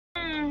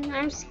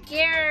I'm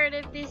scared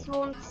if this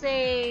won't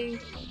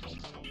save.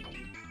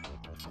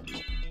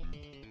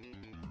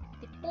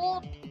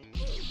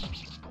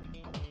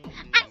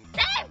 I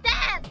saved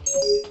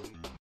it!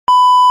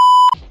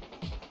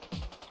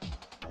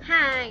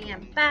 Hi,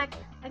 I'm back,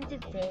 and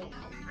today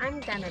I'm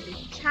gonna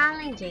be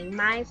challenging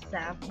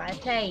myself by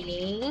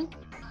playing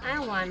I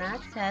Wanna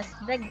Test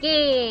the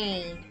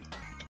Game.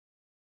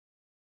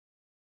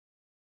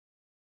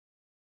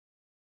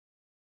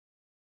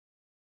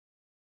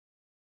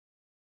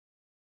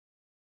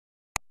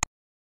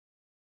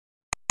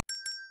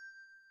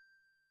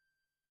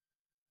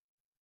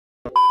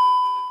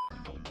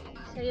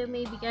 So you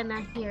may be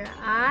gonna hear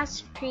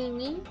us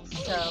screaming,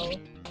 so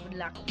good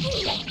luck.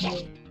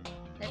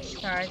 Let's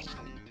start.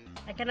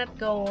 I cannot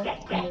go.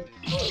 I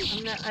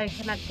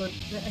cannot do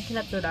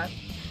that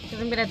because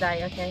I'm gonna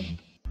die. Okay.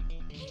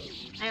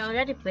 I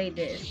already played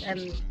this,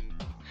 and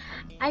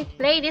I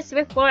played this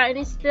before, and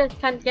I still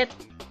can't get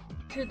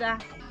to the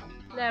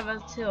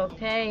level 2.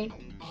 Okay.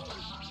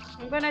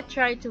 I'm gonna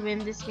try to win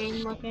this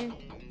game. Okay.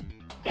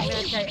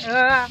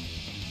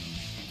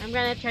 I'm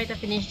gonna try to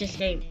finish this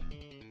game.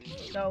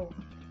 Go.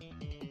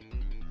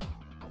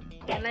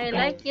 And I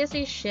like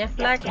using shift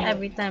like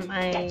every time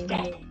I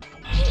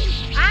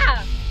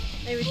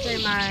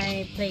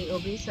play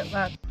Ubi, so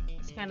but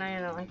it's kinda,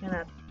 you know, I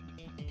cannot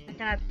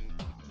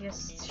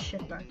use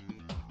shift like.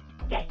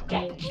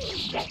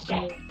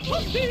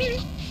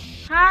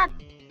 Hot.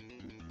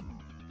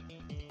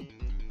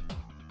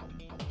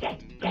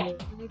 I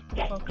need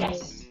to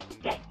focus.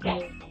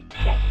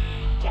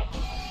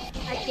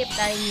 I keep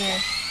dying here.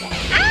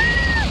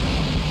 Ah!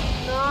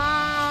 No,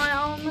 I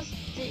almost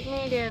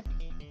made it.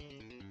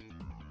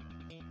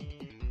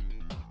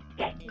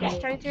 I'm just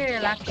trying to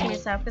relax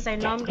myself because I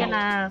know I'm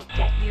gonna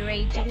be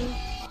raging.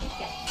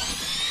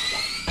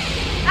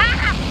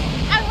 Ah!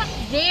 I was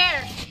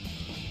there!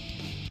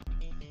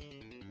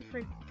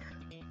 Freak.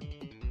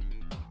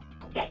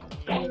 I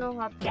don't know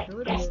how to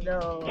do this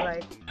though.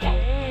 Like,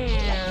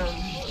 damn.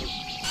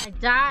 I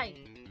died.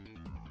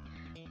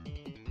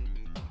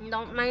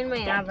 Don't mind my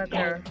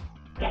avatar.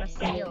 I'm a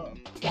seal.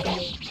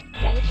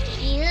 It's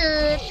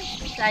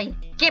cute. I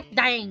keep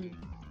dying.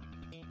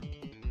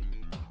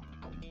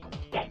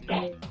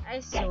 I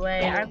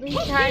swear, I've been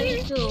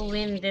trying to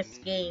win this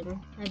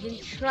game. I've been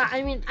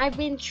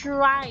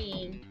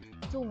trying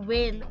to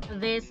win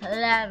this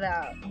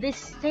level, this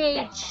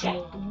stage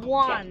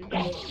 1, and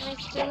I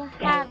still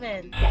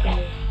haven't.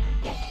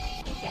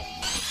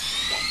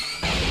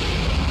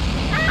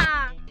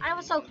 Ah! I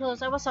was so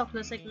close,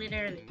 like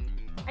literally.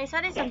 I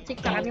saw this on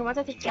TikTok and I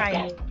wanted to try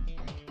it.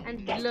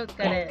 And look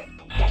at it.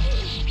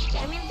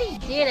 I mean, they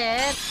did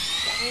it.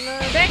 You know,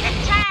 there's a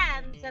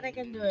chance that I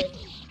can do it.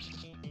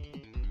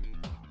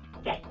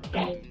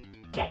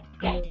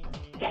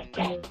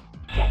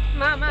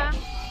 Mama!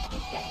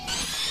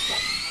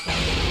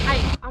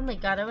 Oh my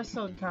god, I was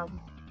so dumb.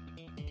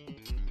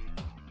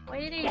 Why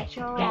did he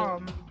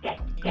jump?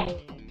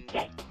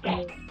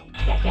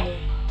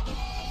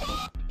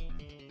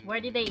 Where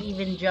did they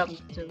even jump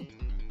to?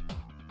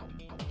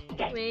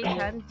 We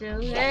can do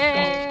it.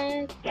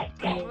 Yeah!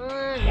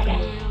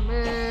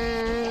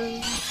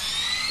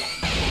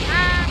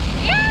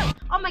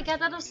 Oh my god,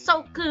 that was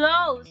so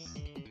close.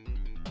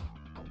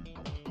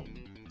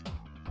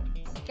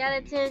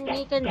 Skeleton,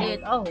 you can do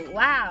it. Oh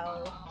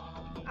wow.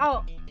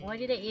 Oh, why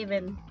did I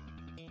even?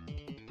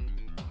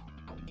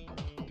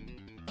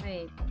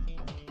 Wait.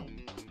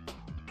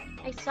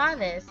 I saw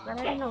this, but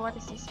I don't know what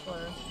is this for.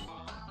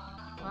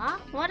 Huh?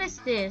 What is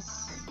this?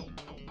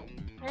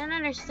 I don't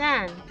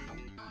understand.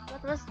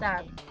 What was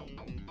that?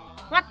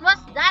 What was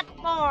that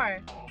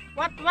for?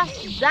 What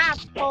was that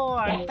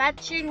for?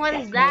 Touching, what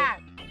is that?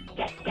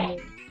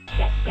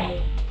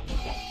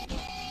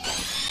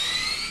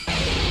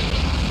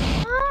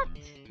 What?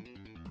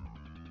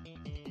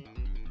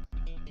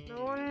 The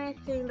only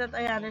thing that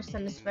I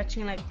understand is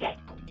fetching, like,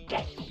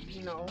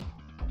 you know.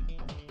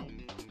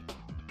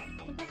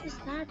 What is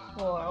that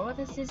for? What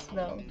is this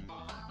though?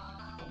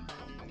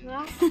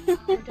 Well,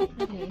 the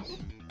finish.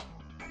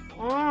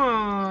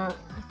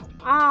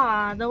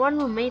 Oh, the one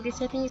who made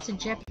this, I think it's a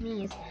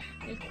Japanese.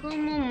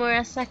 Ikumu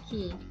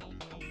Murasaki.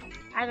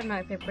 I don't know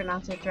if I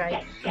pronounce it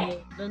right.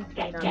 Don't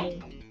hate on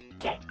me.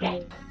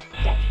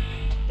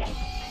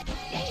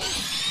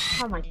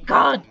 Oh my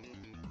god!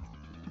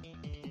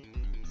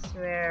 I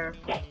swear.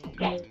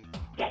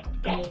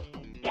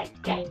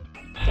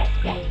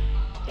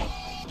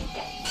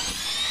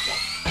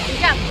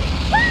 Yeah.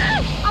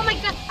 Oh my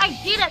god, I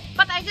did it!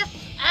 But I just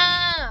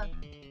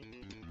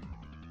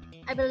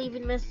I believe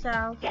in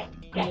myself.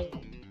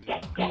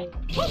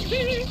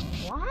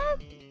 What?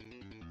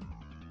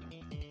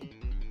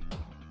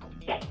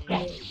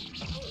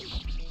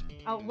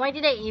 Oh, why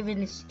did I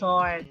even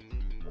start?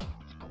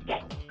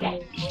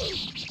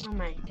 Oh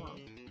my god.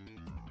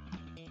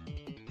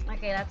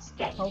 Okay, let's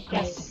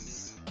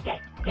focus.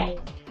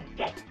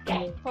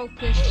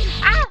 Focus.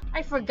 Ah!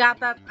 I forgot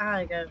that. Oh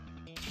my god.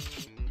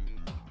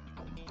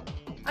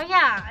 Oh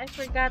yeah, I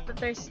forgot that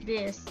there's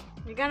this.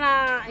 We're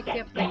gonna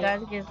equip the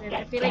gun because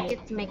I feel like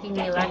it's making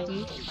me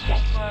lucky.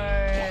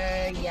 Or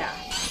yeah.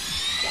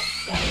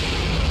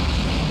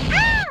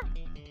 Ah!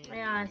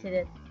 Yeah, I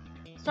did it.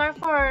 Sorry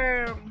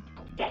for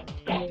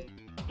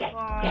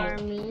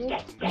me.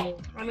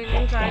 I mean,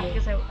 I'm sorry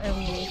because I'm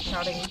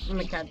shouting. Oh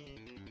my god.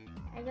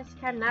 I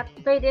just cannot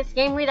play this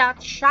game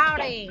without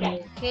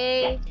shouting,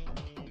 okay?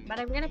 But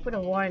I'm gonna put a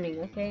warning,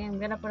 okay? I'm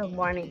gonna put a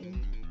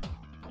warning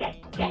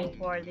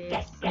for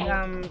this in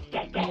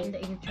the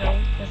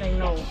intro because I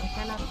know I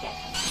cannot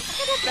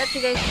let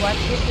you guys watch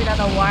this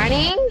without a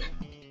warning.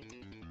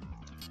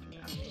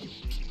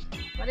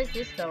 What is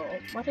this though?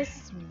 What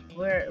is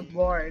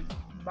board?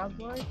 Bug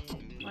board?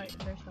 Wait,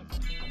 there's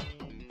something.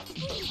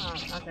 Oh,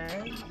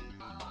 okay.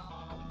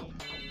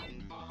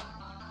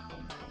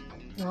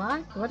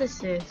 What? What is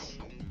this?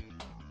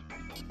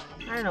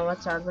 I don't know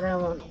what's up, but I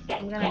won't.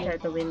 I'm gonna try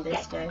to win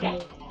this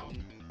guy.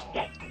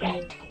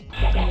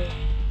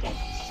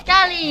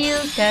 Scully, you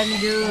can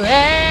do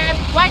it!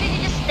 Why did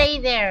you just stay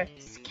there?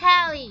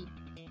 Scully!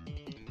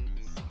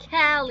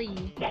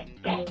 Scully!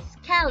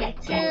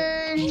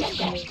 Skeleton!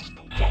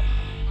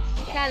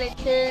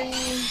 Skeleton!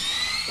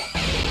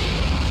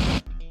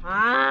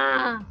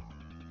 Ah!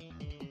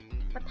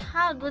 But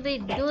how do they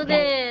do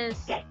this?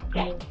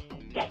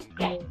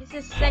 This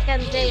is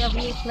second day of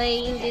me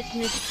playing this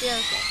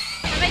mysterious.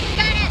 Have I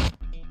got it?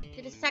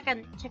 To the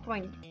second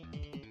checkpoint.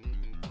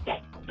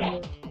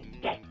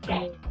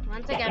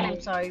 Once again, I'm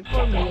sorry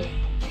for me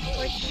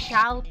for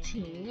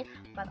shouting,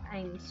 but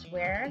I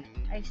swear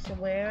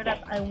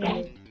that I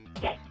won't.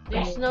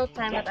 There's no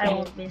time that I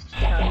won't be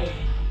shouting.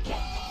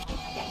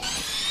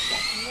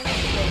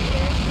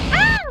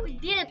 Ah! We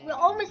did it! We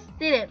almost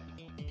did it!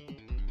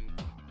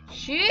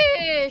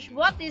 Sheesh!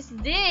 What is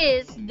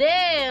this?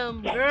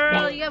 Damn,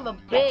 girl, you have a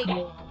big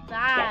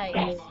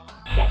thighs. Is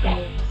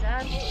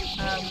that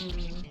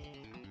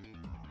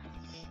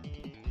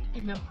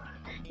enough?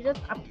 Is that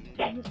up?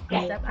 Is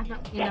that enough?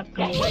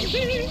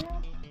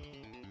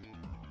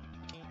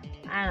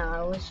 I don't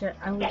know.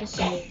 I would just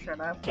shut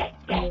up.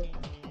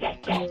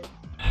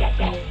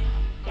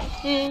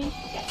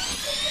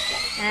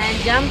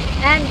 And jump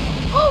and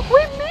oh,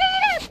 we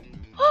made it!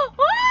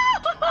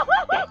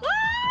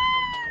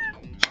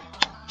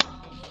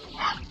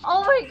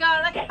 Oh my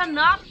god, I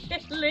cannot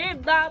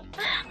believe that.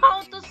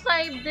 How to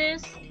save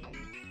this?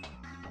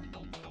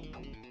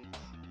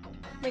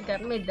 Oh my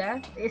god, my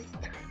death is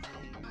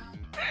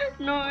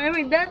no,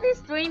 my death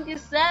is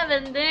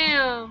 27.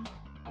 Damn.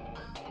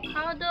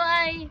 How do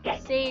I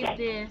save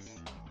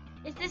this?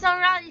 Is this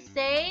already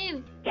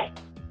saved?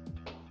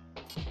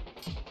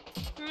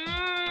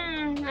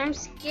 I'm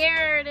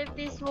scared if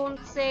this won't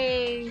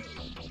save.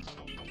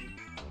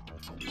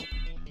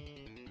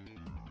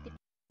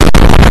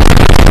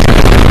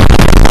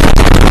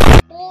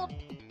 Oh.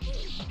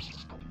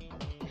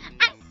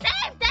 I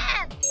saved it!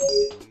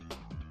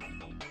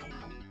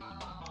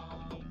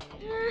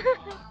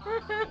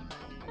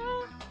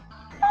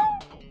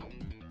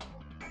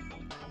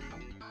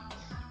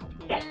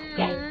 I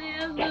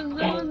have to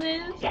do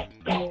this.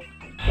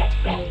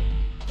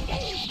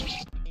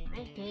 I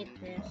hate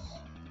this.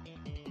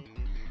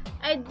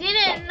 I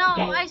didn't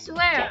know, I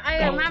swear.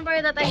 I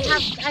remember that I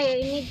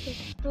need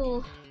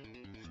to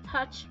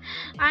touch.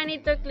 I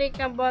need to click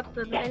a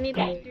button. I need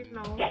to, click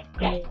a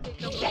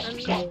button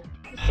to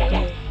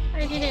save.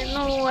 I didn't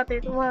know what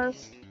it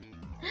was.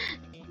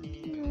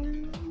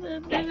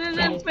 This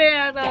isn't fair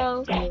at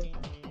all.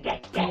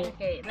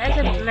 Okay,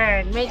 lesson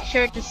learned. Make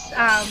sure to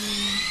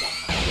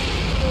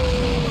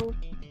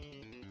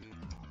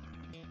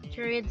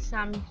read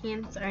some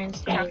hints or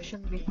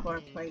instructions before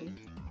playing.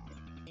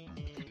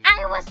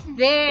 I was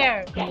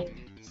there!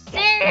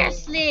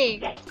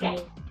 Seriously!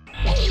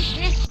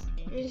 This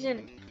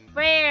isn't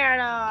fair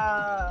at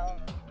all.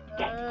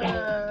 I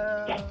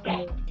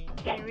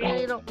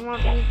really don't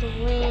want me to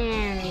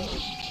win.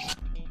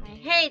 I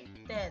hate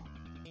it.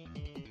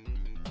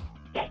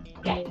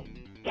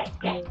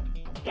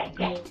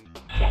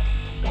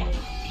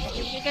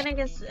 If you're gonna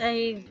guess,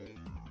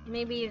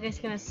 maybe you guys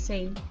gonna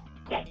say,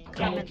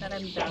 comment that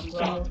I'm dumb.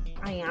 Well,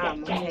 I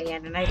am, okay,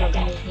 and I don't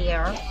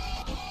care.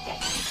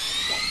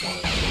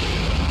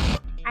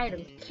 I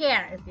don't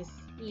care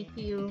if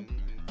you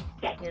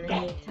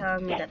gonna tell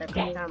me that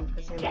I'm dumb,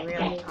 because I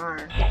really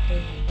are.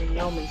 I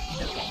know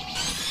myself.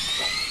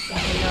 I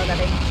know that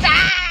I'm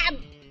dumb.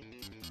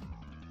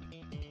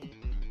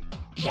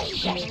 I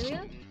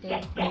really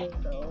hate this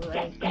though.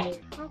 Like,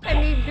 how can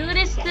you do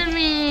this to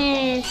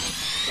me?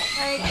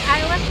 Like, I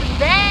was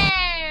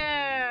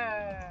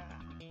there.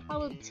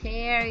 How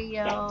dare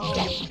you?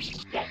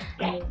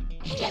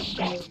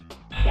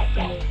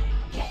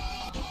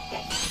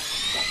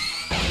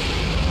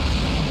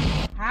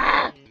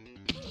 Ah!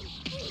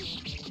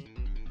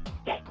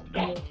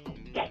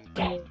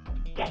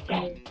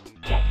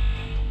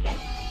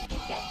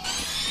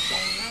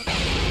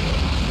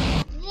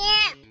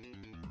 Yeah!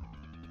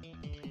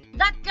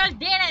 That girl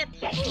did it!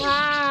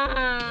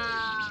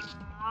 Ah!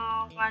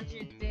 Oh, what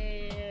she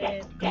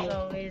did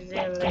so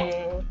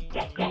easily.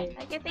 Like,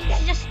 I think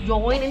she just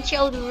joined and she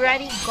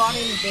already got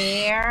in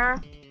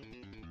there.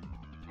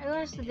 I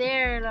was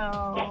there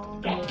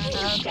though. This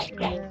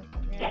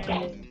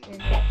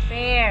isn't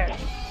fair.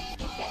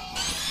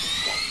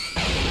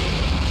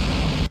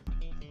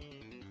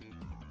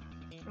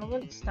 I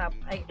won't stop.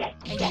 I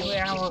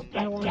swear I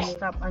won't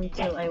stop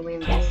until I win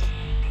this.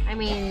 I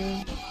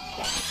mean,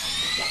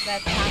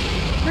 that's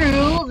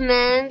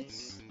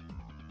improvements.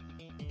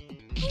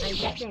 I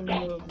did say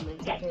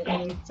improvements. Okay, I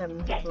need some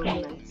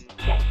improvements.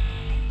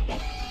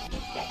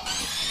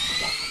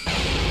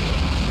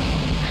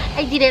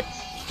 I did it.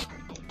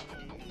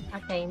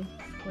 Okay,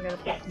 we're gonna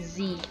put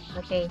Z.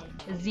 Okay,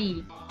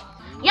 Z.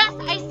 Yes,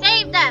 I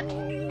saved that.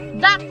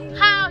 That's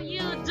how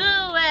you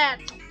do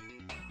it.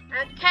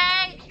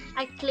 Okay,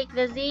 I click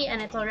the Z and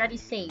it's already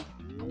saved.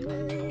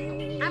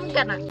 I'm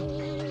gonna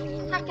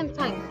second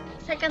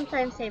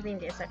time saving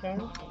this. Okay,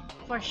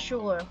 for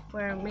sure.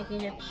 We're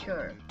making it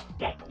sure.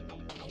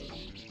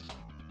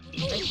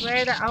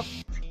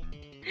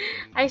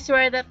 I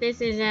swear that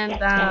this isn't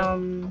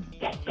normal.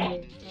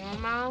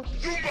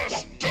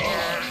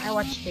 I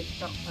watch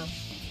TikTok now.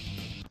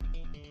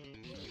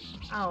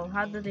 Oh,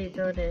 how do they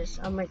do this?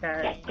 Oh my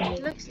god.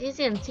 It looks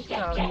easy on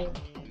TikTok.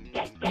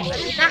 But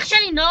it's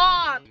actually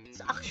not!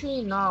 It's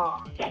actually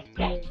not. You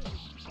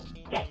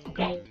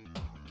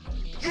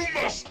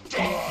must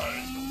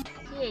die!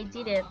 See, I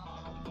did it.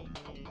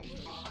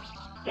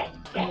 Ah!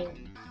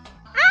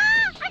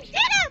 I did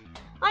it!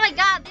 Oh my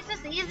god, this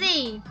is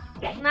easy!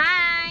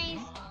 Nice!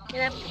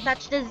 Can I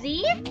touch the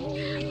Z?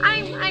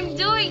 I'm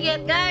doing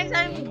it, guys!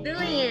 I'm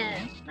doing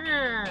it!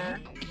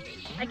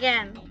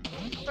 Again.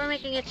 For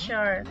making it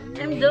sure.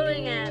 I'm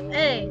doing it!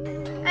 Hey!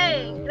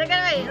 Hey! Look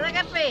at me! Look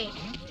at me!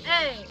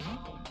 Hey!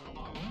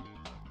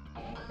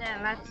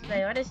 Then let's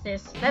play. What is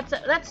this?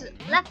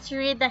 Let's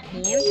read the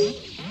hint.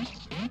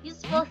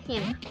 Useful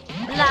hint.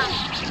 Block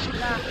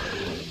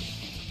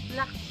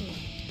hint.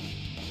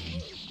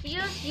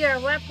 Use your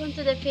weapon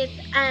to defeat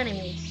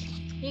enemies.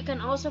 You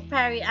can also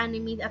parry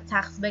enemy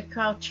attacks by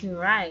crouching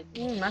right.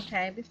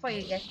 Okay, before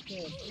you get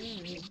hit.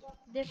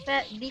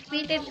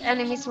 Defeated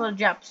enemies will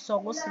drop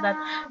souls that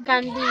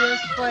can be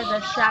used for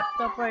the shop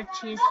to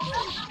purchase.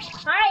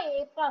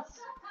 Hi, Apos.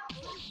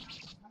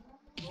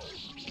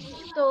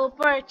 To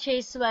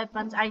purchase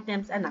weapons,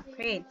 items, and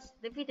upgrades.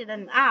 Defeated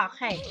and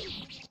okay.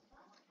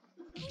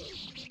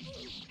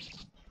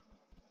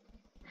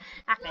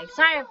 Okay,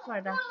 sorry for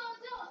that.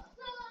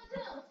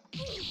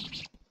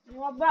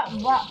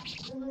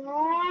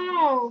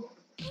 No.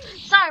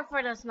 Sorry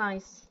for those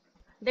noise.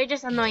 They're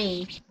just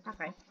annoying.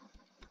 Okay.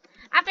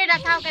 After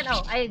that, how can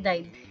I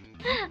died.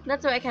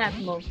 That's why I cannot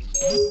move.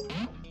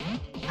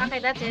 Okay,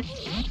 that's it.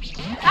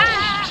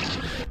 Ah!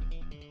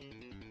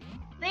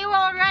 They were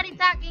already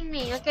attacking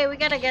me. Okay, we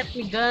gotta get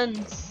the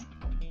guns.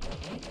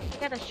 We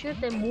gotta shoot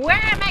them.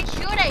 Where am I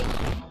shooting?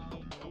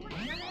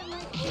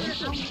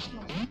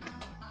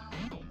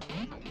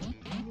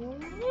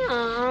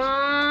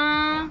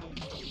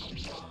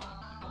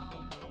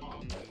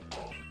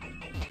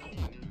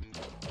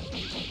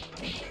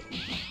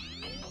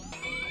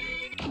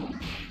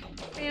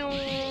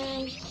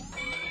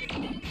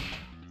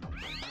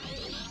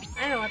 I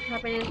don't know what's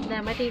happening to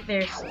them. I think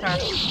they're stuck.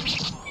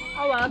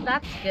 Oh well,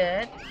 that's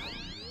good.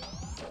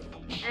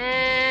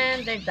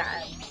 And they're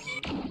dead.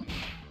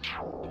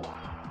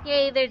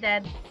 Yay, they're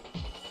dead.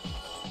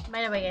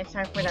 By the way, guys,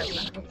 sorry for that.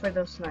 For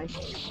those noise.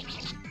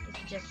 It's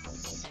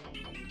just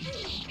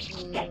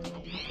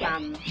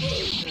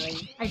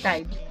I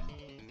died.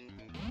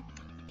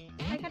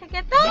 I gotta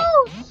get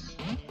those.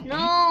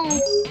 No.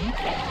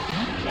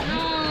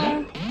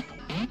 No.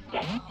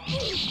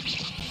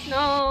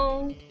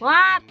 No.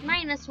 What?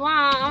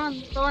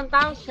 -1 to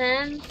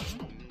 1,000.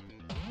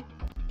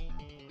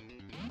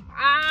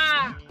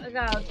 Ah! Oh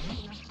god.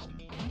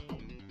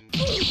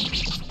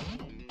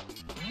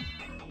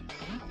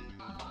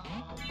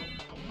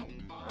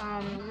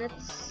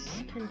 Let's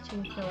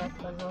continue the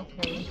weapon.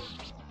 Okay.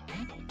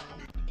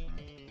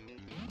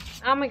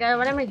 Oh my god,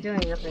 what am I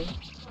doing? Okay,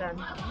 done.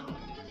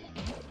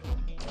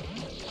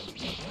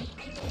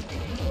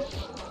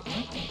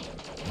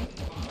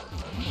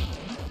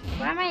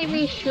 Why am I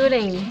even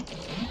shooting?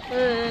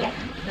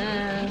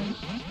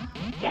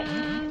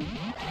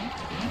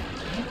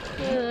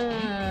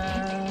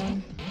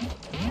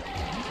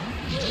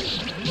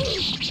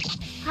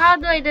 How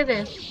do I do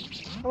this?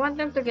 I want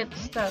them to get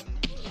stuck.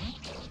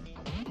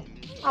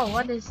 Oh,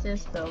 what is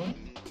this though?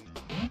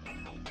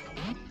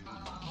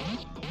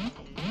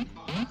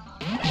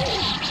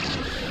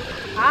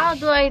 How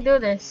do I do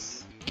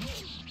this?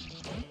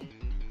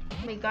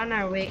 My gun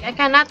are weak. I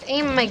cannot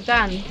aim my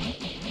gun.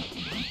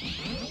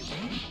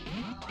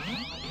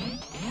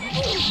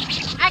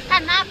 I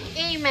cannot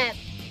aim it.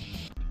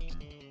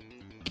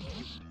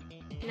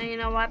 Now you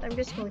know what? I'm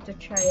just going to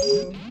try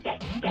to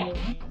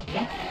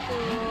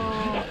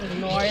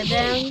ignore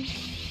them.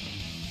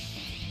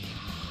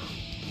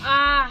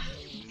 Ah,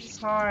 it's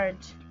hard.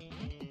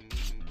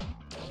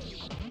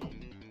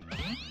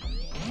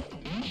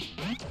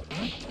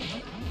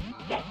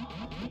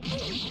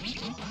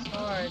 This is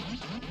hard.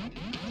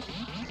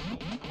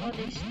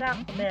 stuck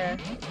there.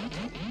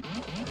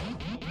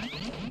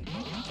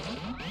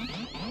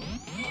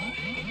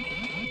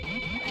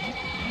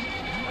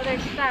 Oh, they're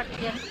stuck.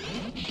 Yes.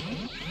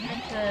 I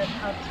could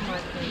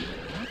outsmart them.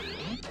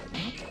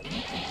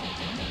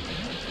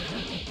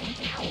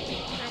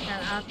 I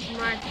can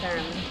outsmart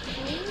them.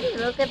 See?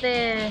 Look at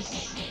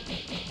this.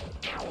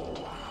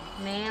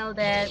 Nailed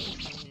it.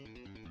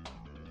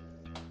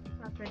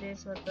 After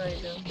this, what do I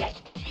do?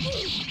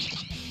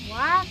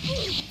 What?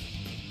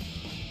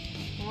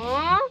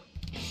 Huh?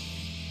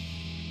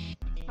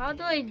 How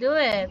do I do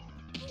it?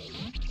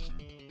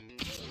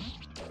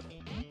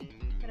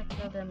 I gotta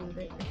kill them.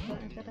 I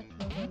gotta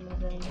kill them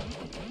again.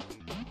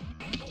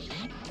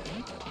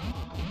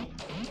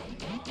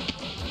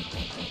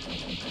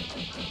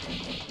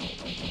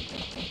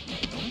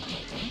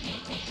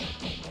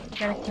 I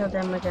gotta kill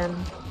them again.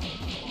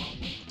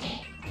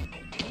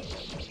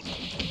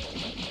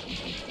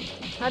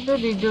 How do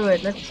they do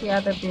it? Let's see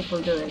other people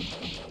do it.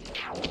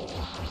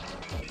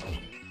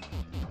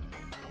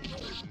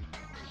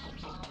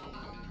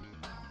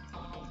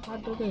 How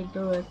do they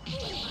do it?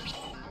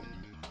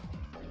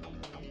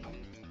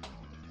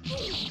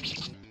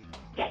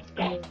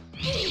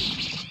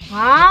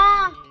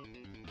 Huh?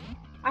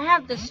 I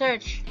have to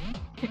search.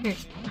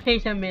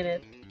 Wait a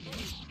minute.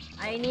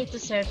 I need to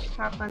search.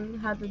 How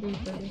do they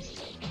do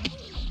this?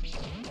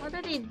 How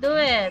do they do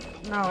it?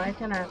 No, I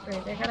cannot.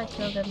 Wait, I gotta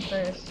kill them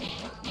first.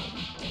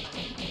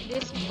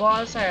 These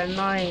balls are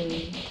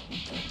annoying.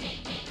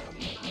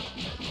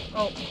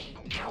 Oh.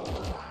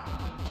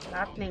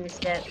 That means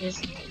that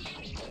is...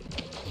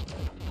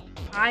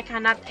 I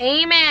cannot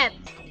aim it!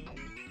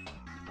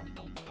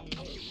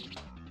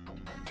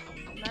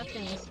 That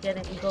thing is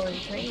going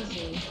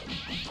crazy.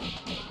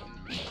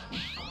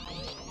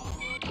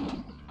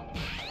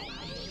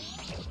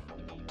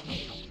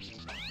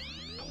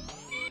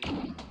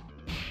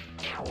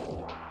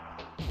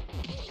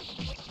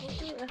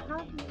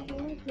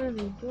 What do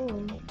they do?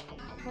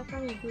 How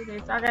can you do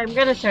this? Okay, I'm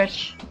gonna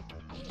search.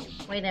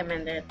 Wait a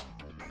minute.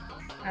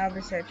 I'll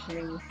be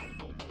searching.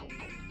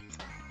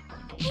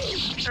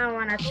 I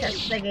wanna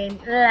test the game.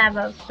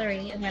 Level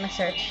 3. I'm gonna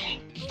search.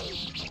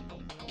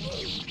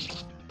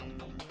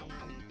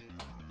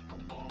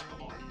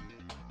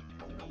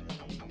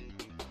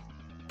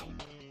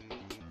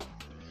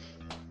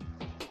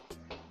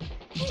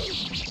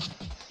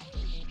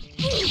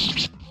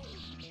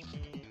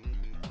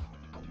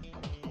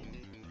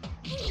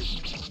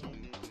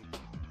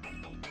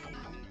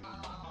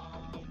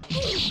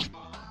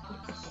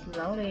 It's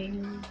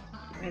loading.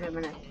 Wait a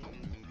minute.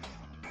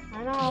 I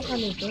don't know how can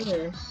they do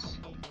this.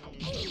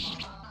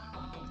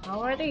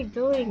 How are they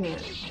doing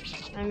it?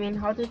 I mean,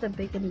 how did the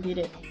bacon beat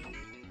it?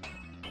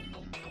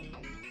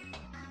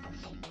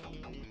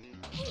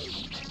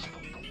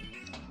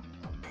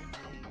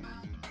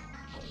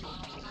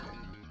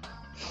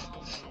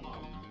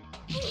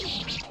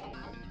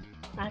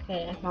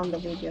 Okay, I found the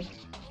video.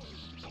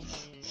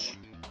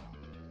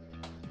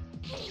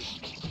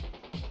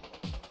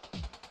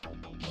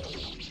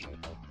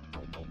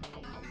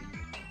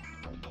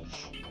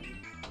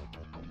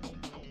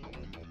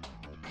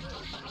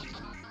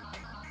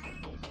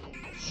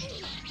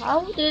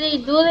 How did they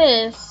do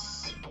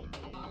this?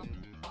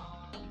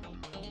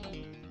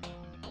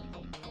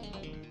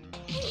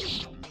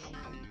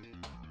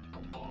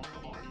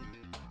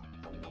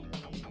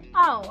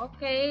 Oh,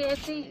 okay. I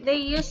think they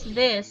use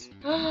this.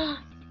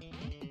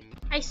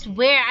 I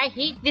swear, I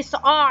hate this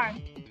R.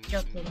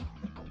 Joking.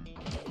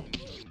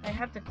 I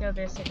have to kill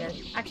this again.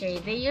 Okay,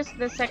 they use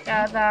the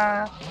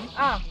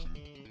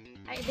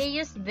they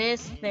use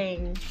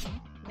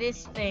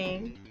this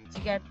thing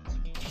to get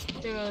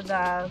through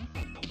the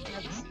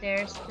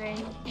stairs thing.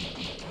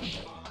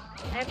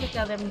 I have to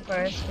kill them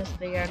first because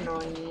they are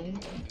annoying.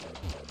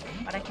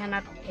 But I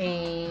cannot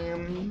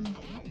aim.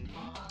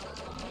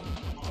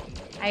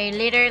 I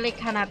literally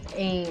cannot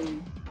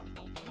aim.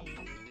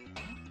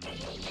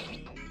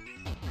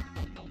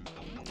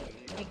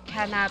 I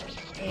cannot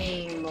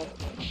aim.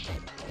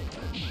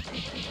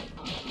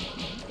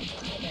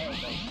 There you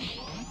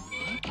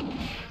go.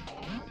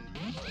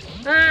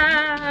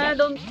 Ah,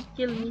 don't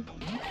kill me.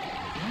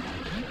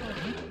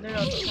 They're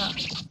on top.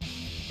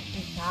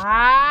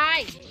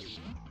 Die!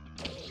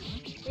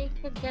 They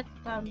could get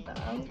down.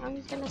 I'm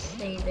just gonna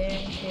stay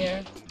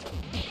here.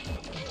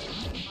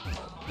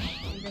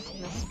 I'm just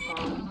gonna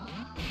spawn.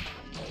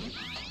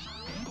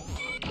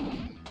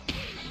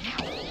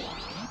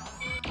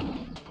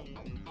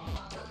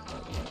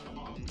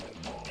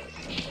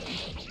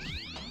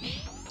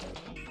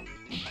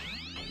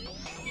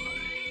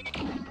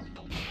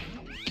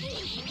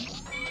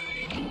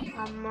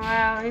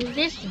 Well, in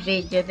this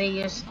video they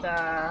used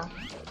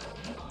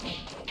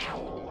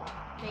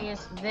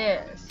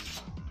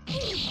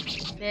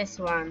this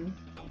one.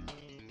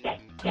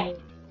 I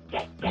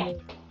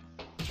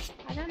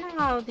don't know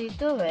how they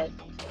do it.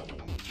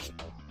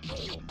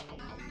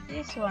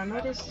 This one,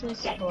 what is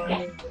this for?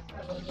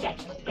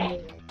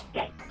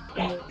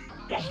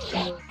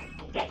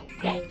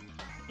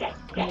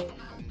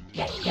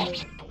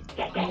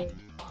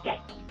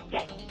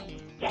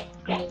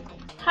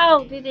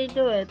 did they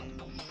do it?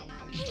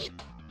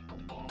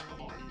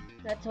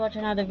 Let's watch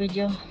another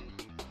video.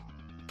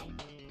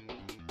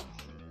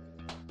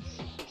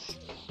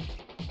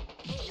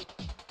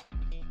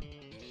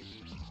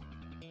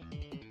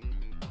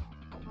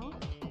 Oh.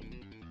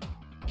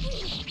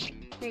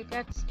 Wait,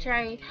 let's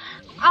try.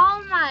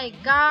 Oh my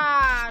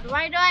god!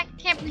 Why do I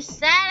keep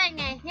resetting?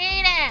 I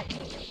hate it!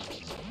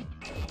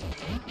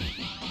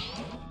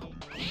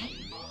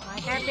 Why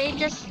can't they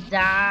just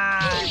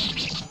die?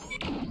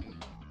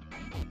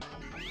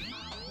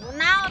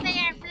 Now they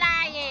are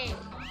flying!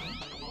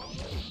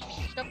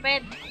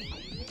 Stupid!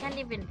 I can't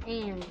even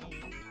aim.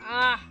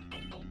 Ah!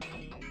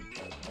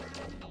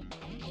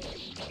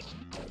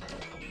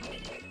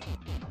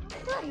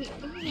 How do I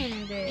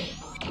aim this?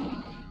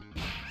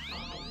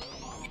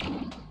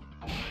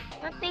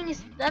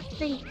 That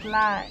thing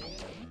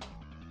flies.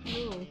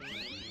 Ooh.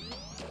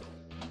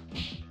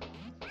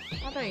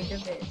 How do I do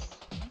this?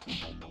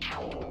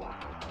 I'm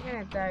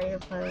gonna die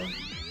if I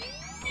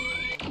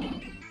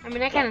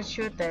mean, I can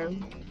shoot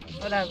them.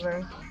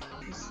 Whatever.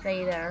 Just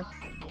stay there.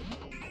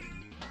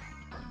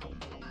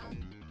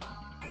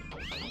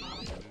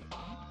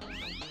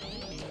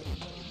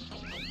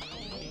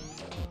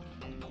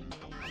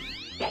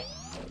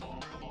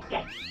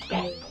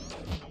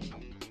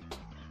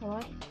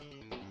 What?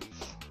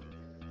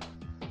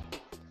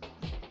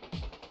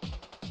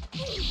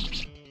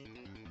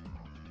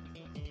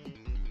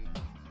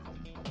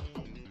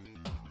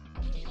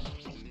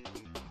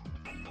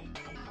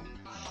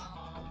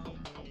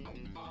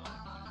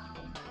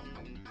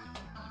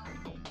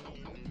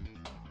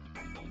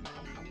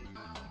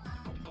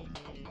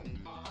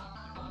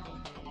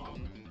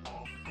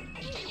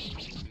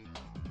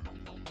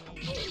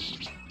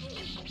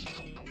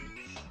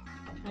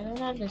 I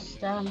don't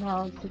understand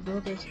how to do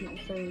this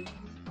thing.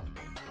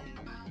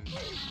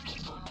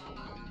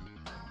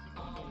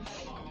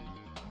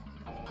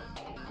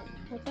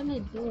 How can I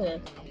do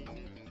it?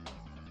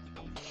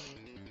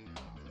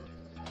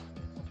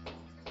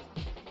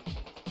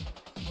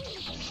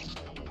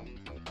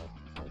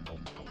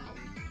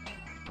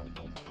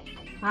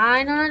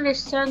 I don't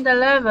understand the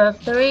level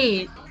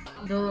 3.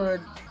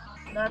 Dude,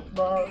 that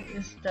ball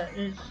is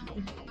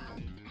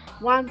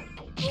one.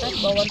 That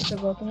ball wants to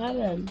go to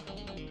heaven.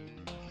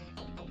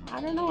 I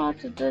don't know how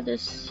to do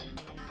this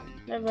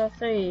level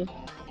 3.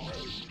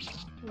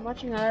 I'm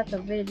watching a lot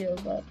of video,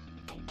 but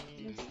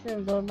I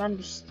still don't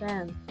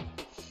understand.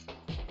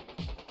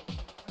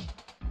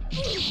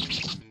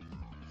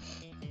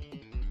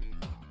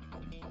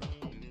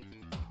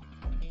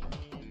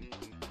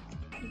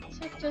 It's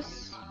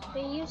just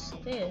they use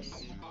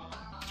this.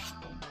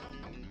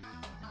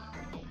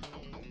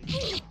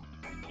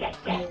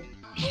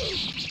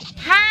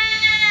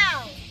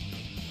 How?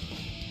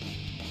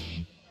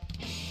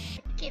 I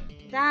keep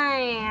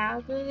dying.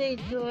 How do they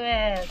do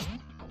it?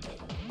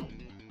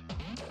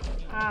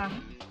 Ah.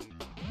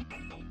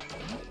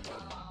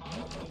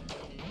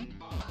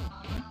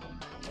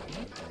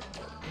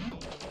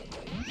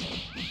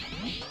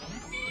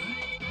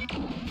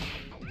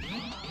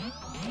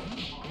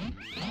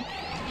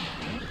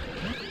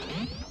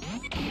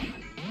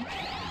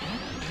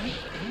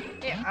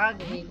 They're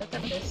ugly. Look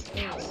at this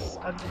face.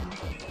 Ugly.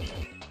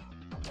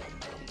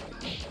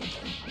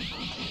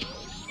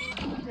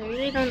 I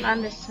really don't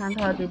understand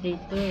how did they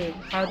do it.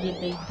 How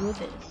did they do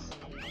this?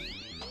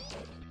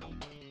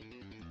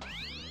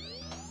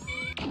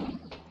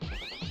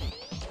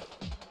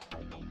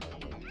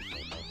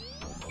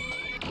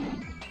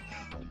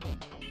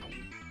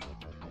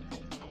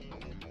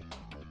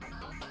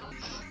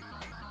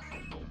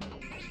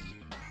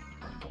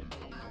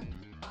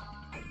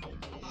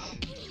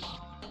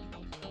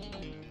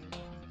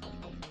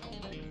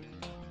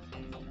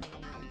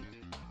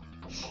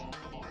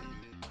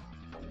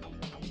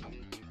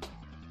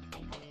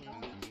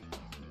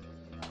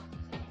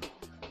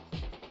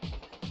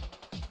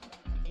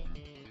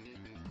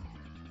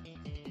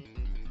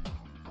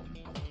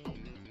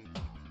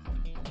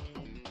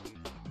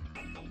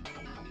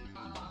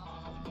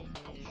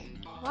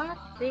 What?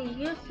 They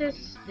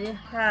uses the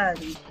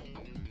hand.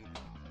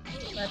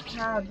 But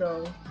how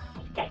though?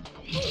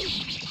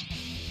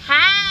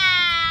 Ha!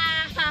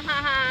 I'm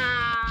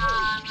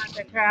about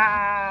to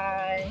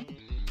cry.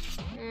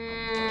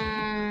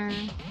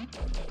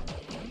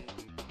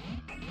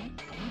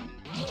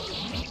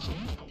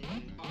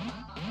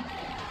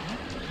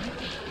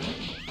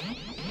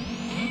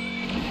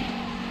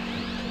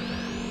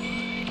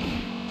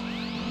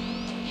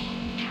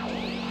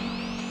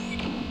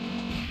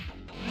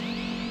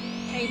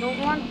 I don't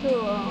want to.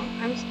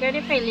 I'm scared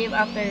if I leave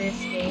after this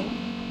game.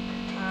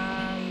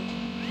 I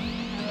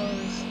will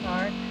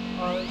restart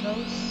all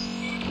those.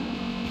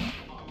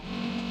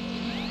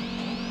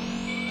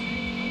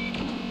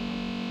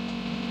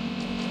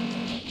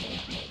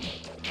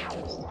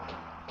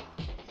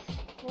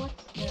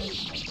 What's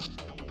this?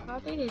 How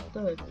did they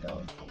do it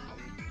though?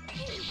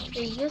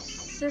 They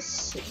use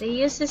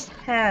this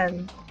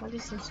hand. What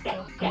is this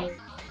for?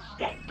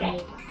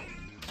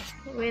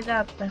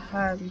 Without the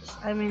hands.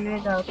 I mean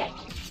without.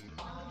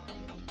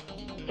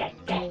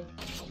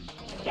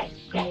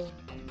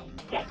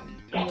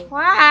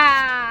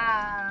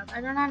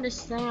 don't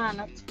understand.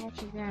 Let's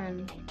watch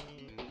again.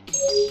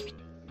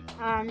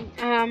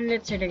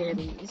 Let's see the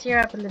game.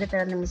 Zero up in the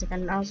dependent music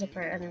and also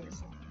for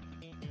enemies.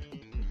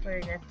 For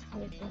that,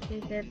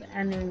 defeated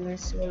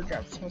enemies will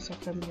drop also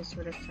from this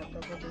with a shot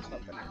over this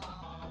weapon.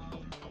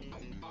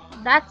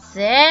 That's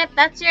it?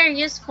 That's your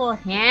useful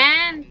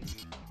hand?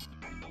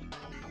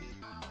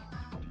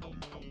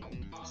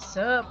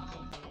 Sup?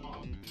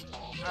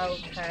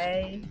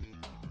 Okay.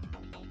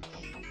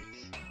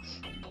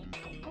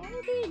 How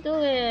do you do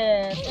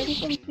it? I'm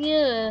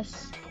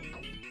confused.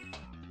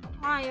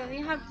 Oh, you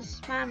only have to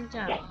spam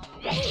jump.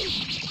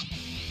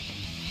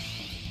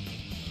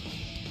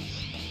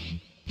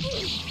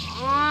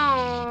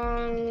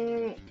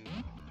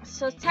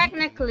 So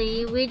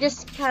technically, we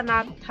just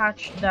cannot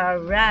touch the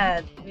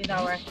red with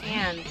our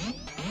hands.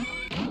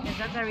 Because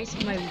that's the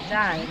reason why we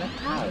die. But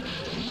how?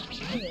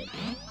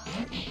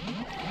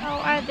 How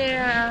are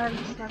there? How is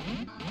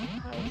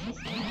this?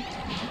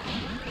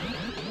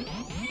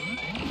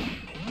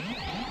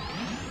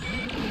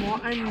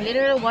 I'm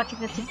literally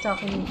watching a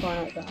TikTok in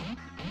front of that.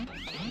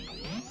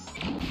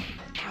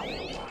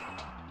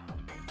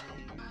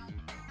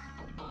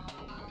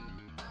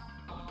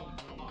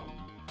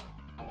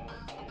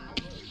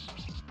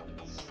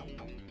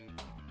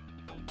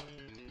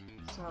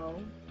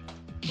 So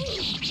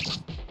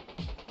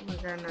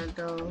we're gonna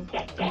do.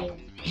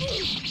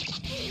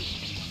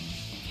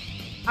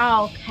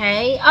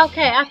 Okay. I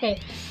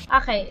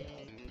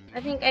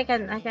think I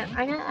can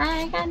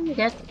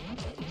get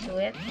to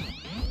it.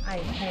 I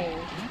think.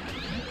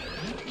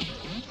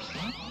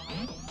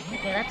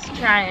 Okay, let's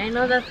try. I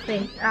know the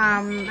thing.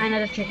 I know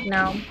the trick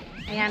now.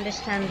 I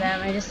understand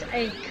them.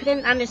 I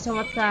couldn't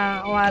understand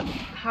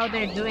how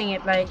they're doing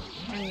it. Like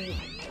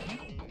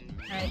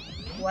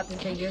what is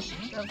the use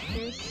of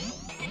this?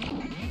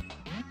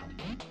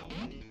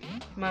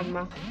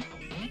 Mama.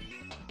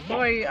 How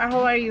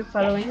are you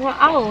following? Well,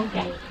 oh.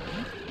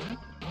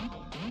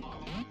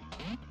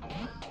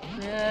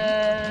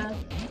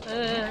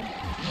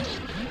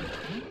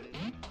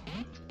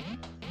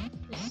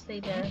 Just stay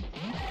there.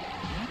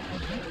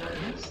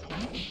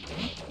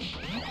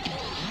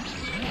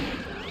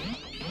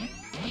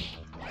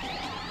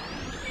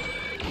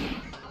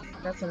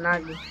 That's an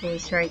ugly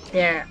face right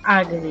there.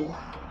 Ugly.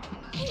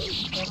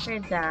 After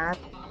that.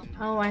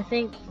 Oh, I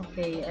think.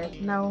 Okay,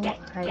 now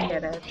I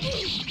get it.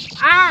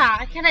 Ah,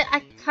 I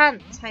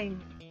can't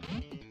time.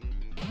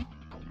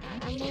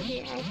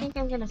 Maybe I think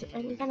I'm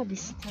gonna be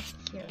stuck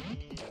here.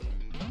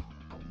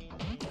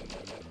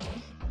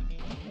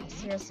 Like,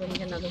 seriously, I'm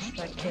gonna be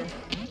stuck here.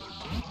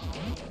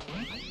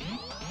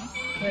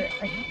 But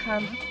I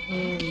can't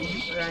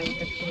right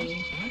okay.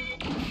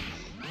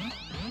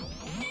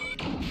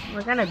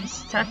 We're gonna be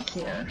stuck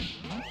here.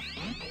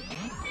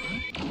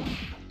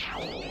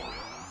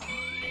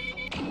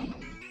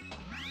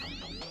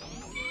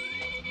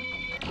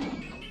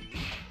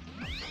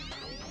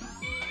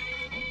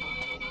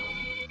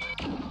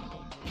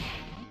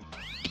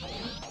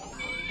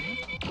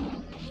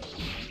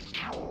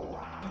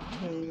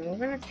 We're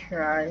gonna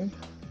try.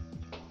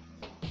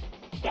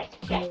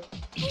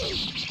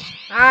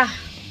 Ah!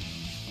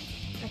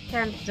 I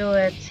can't do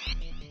it.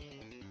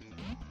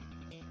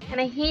 And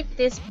I hate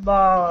these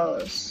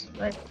balls.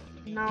 Like,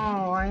 no,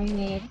 I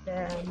hate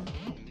them.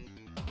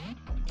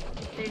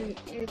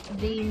 If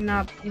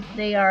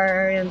they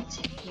aren't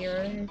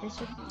here, they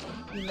should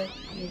be like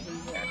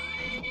easier.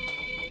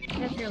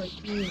 That's really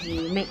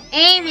easy. My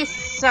aim is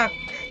suck.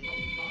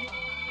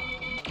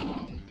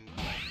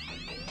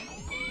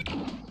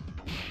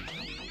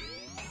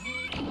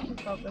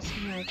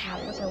 Focusing right now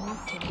because I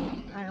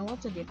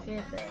want to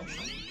defeat this.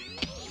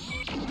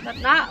 But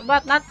not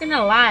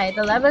gonna lie,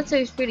 the level 2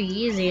 is pretty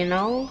easy, you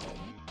know?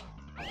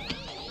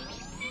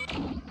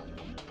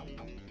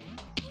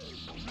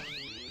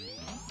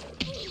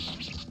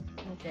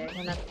 Okay, I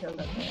cannot kill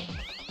that there.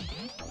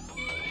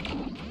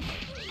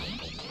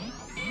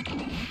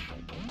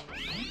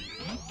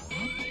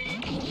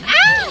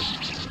 Ah!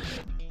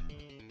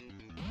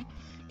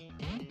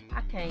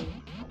 Okay.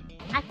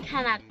 I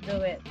cannot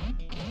do it.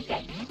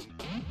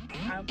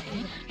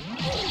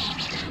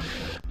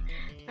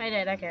 I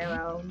did, okay,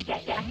 well,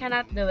 I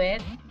cannot do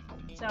it,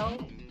 so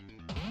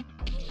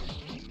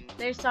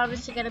there's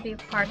obviously gonna be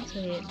part 2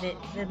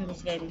 in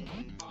this game.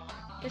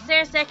 But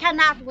seriously, I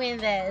cannot win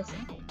this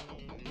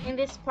in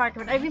this part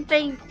 1. I've been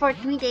playing for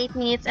 28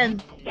 minutes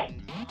and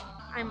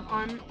I'm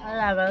on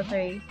level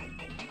 3.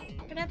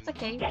 But that's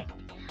okay.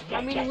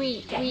 I mean,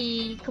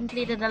 we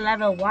completed the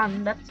level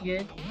 1, that's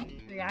good,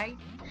 right?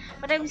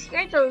 But I'm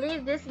scared to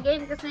leave this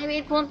game because maybe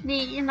it won't be,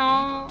 you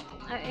know,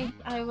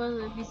 I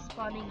will be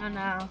spawning on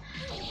a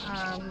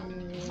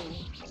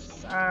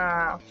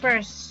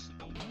first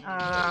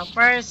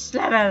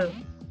level.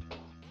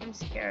 I'm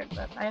scared,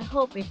 but I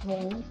hope it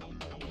won't.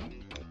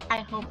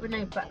 I hope when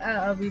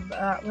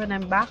when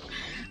I'm back,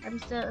 I'm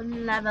still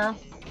on level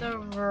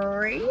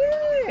 3.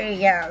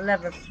 Yeah,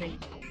 level 3.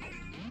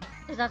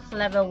 So that's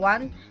level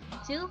 1,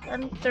 2,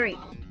 and 3.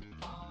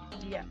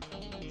 Yeah,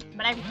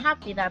 but I'm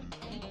happy that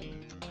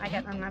I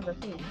got another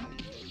thing.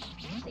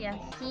 So yeah,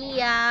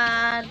 see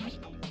ya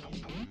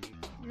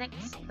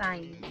next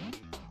time.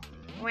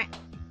 Wah,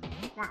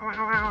 wah, wah,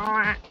 wah,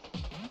 wah.